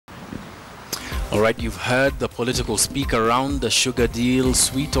All right, you've heard the political speak around the sugar deal,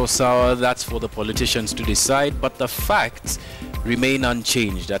 sweet or sour, that's for the politicians to decide, but the facts remain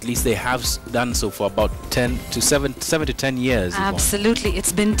unchanged. At least they have done so for about 7 to 10 years. Absolutely.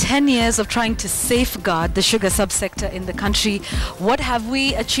 It's been 10 years of trying to safeguard the sugar subsector in the country. What have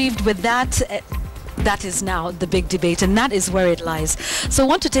we achieved with that? That is now the big debate, and that is where it lies. So I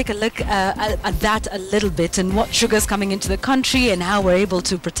want to take a look at that a little bit, and what sugar is coming into the country and how we're able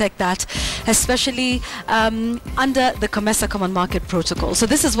to protect that, especially under the COMESA Common Market Protocol. So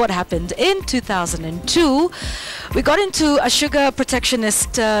this is what happened. In 2002, we got into a sugar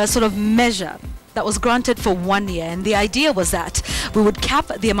protectionist sort of measure that was granted for 1 year, and the idea was that we would cap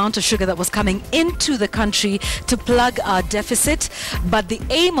the amount of sugar that was coming into the country to plug our deficit, but the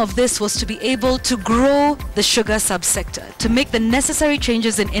aim of this was to be able to grow the sugar subsector, to make the necessary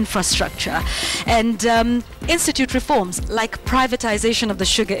changes in infrastructure and institute reforms like privatization of the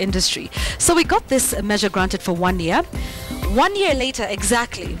sugar industry. So we got this measure granted for 1 year. 1 year later,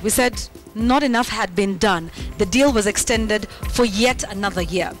 exactly, we said not enough had been done. The deal was extended for yet another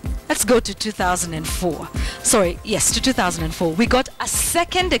year. Let's go to 2004. Sorry, yes, to 2004. We got a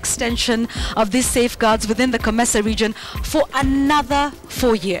second extension of these safeguards within the COMESA region for another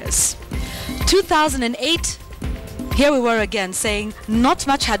 4 years. 2008, here we were again saying not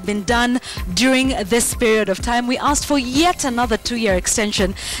much had been done during this period of time. We asked for yet another 2-year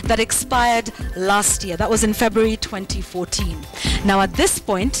extension that expired last year. That was in February 2014. Now at this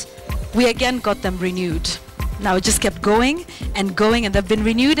point, we again got them renewed. Now it just kept going, and they've been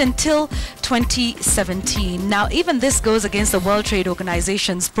renewed until 2017. Now even this goes against the World Trade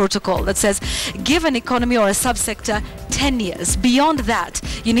Organization's protocol that says give an economy or a subsector 10 years. Beyond that,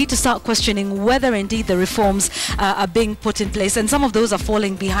 you need to start questioning whether indeed the reforms are being put in place, and some of those are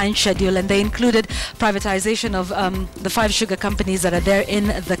falling behind schedule, and they included privatization of the 5 sugar companies that are there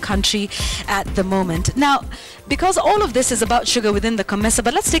in the country at the moment. Now, because all of this is about sugar within the COMESA,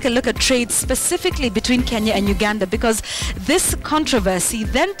 but let's take a look at trade specifically between Kenya and Uganda, because this controversy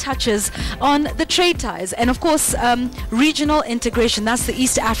then touches on the trade ties and of course regional integration. That's the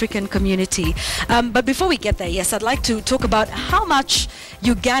East African community. But before we get there, yes, I'd like to talk about how much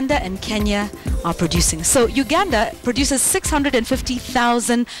Uganda and Kenya are producing. So Uganda produces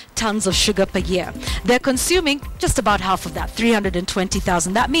 650,000 tons of sugar per year. They're consuming just about half of that,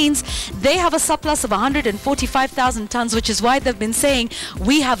 320,000. That means they have a surplus of 145,000 tons, which is why they've been saying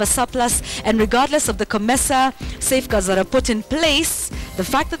we have a surplus, and regardless of the COMESA safeguards that are put in place, the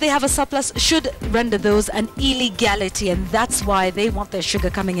fact that they have a surplus should render those an illegality, and that's why they want their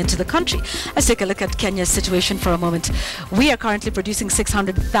sugar coming into the country. Let's take a look at Kenya's situation for a moment. We are currently producing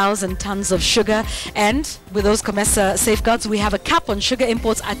 600,000 tons of sugar, and with those COMESA safeguards, we have a cap on sugar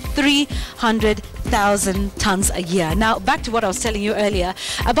imports at 300,000 tons a year. Now, back to what I was telling you earlier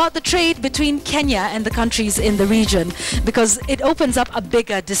about the trade between Kenya and the countries in the region, because it opens up a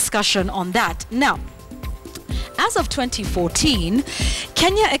bigger discussion on that. Now, as of 2014,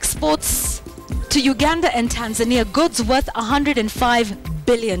 Kenya exports to Uganda and Tanzania goods worth 105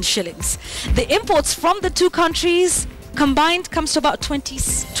 billion shillings. The imports from the two countries combined comes to about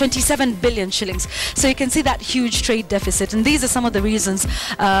 27 billion shillings. So you can see that huge trade deficit, and these are some of the reasons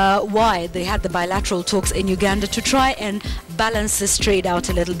why they had the bilateral talks in Uganda to try and balance this trade out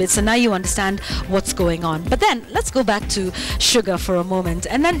a little bit. So now you understand what's going on. But then let's go back to sugar for a moment,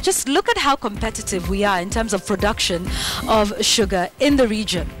 and then just look at how competitive we are in terms of production of sugar in the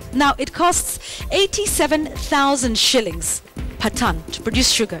region. Now it costs 87,000 shillings per ton to produce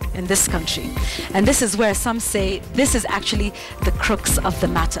sugar in this country, and this is where some say this is actually the crux of the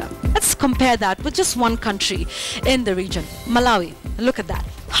matter. Let's compare that with just one country in the region, Malawi. Look at that,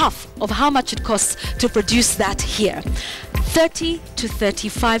 half of how much it costs to produce that here, 30 to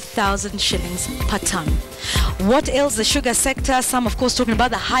 35,000 shillings per ton. What ails the sugar sector? Some, of course, talking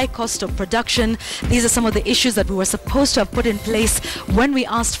about the high cost of production. These are some of the issues that we were supposed to have put in place when we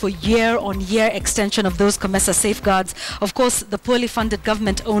asked for year-on-year extension of those COMESA safeguards. Of course, the poorly funded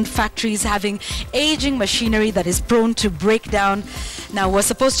government-owned factories having aging machinery that is prone to break down. Now, we're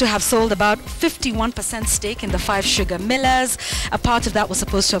supposed to have sold about 51% stake in the 5 sugar millers. A part of that was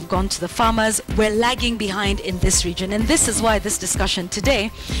supposed to have gone to the farmers. We're lagging behind in this region, and this is why this discussion today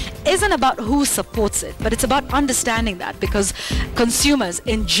isn't about who supports it, but it's about understanding that, because consumers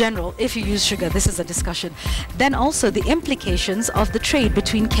in general, if you use sugar, this is a discussion. Then also the implications of the trade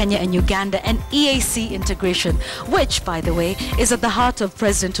between Kenya and Uganda and EAC integration, which, by the way, is at the heart of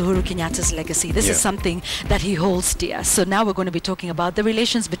President Uhuru Kenyatta's legacy. This is something that he holds dear. So now we're going to be talking about the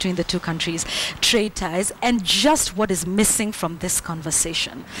relations between the two countries, trade ties, and just what is missing from this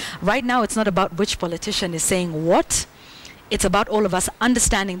conversation. Right now, it's not about which politician is saying what. it's about all of us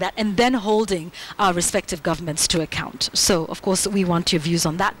understanding that and then holding our respective governments to account. So, of course, we want your views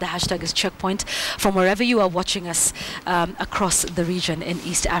on that. The hashtag is Checkpoint from wherever you are watching us across the region in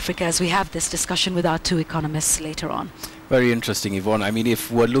East Africa, as we have this discussion with our two economists later on. Very interesting, Yvonne. I mean, if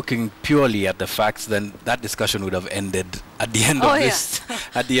we're looking purely at the facts, then that discussion would have ended at the end of this.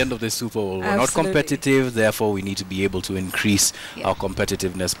 At the end of this Super Bowl, we're not competitive. Therefore, we need to be able to increase our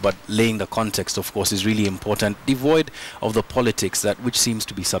competitiveness. But laying the context, of course, is really important, devoid of the politics which seems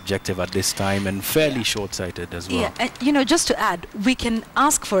to be subjective at this time and fairly short-sighted as well. Yeah, and you know, just to add, we can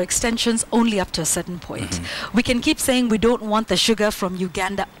ask for extensions only up to a certain point. We can keep saying we don't want the sugar from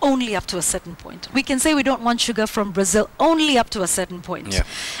Uganda only up to a certain point. We can say we don't want sugar from Brazil only up to a certain point.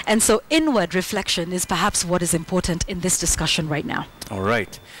 And so inward reflection is perhaps what is important in this discussion right now. All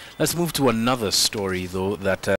right. Let's move to another story, though, that